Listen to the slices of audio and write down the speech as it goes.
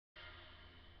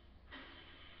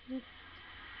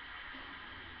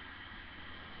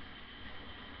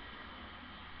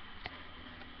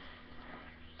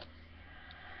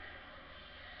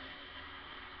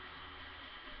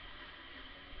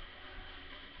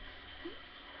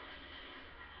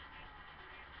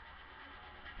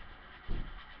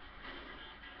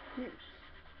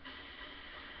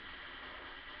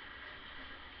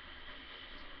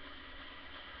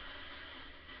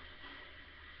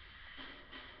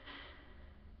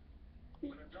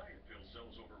When a diet pill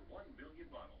sells over 1 million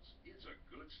bottles, it's a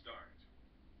good start.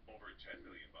 Over 10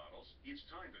 million bottles, it's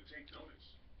time to take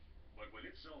notice. But when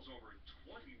it sells over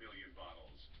 20 million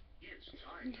bottles, it's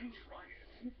time to try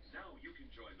it. Now you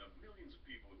can join the millions of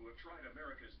people who have tried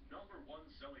America's #1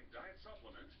 selling diet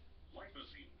supplement,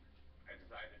 Lipozene. I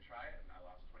decided to try it, and I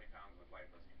lost 20 pounds with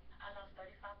Lipozene. I lost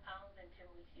 35 pounds in 10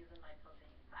 weeks using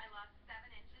Lipozene. I lost 7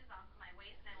 inches off of my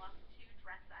waist, and I lost 2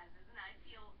 dress sizes, and I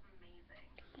feel amazing.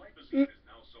 Lipozene has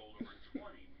now sold over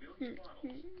 20 million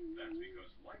bottles. That's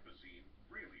because Lipozene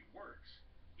really works.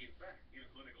 In fact, in a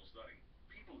clinical study,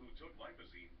 people who took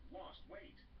Lipozene lost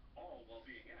weight, all while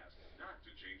being asked not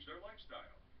to change their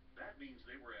lifestyle. That means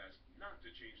they were asked not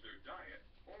to change their diet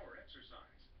or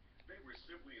exercise. They were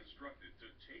simply instructed to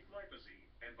take Lipozene,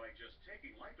 and by just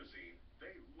taking Lipozene,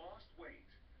 they lost weight.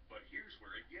 But here's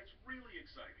where it gets really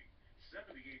exciting.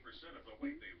 78% of the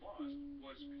weight they lost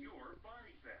was pure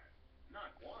body fat,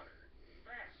 not water,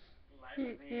 fat.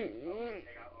 Lipozene helped me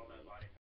take out all that body fat.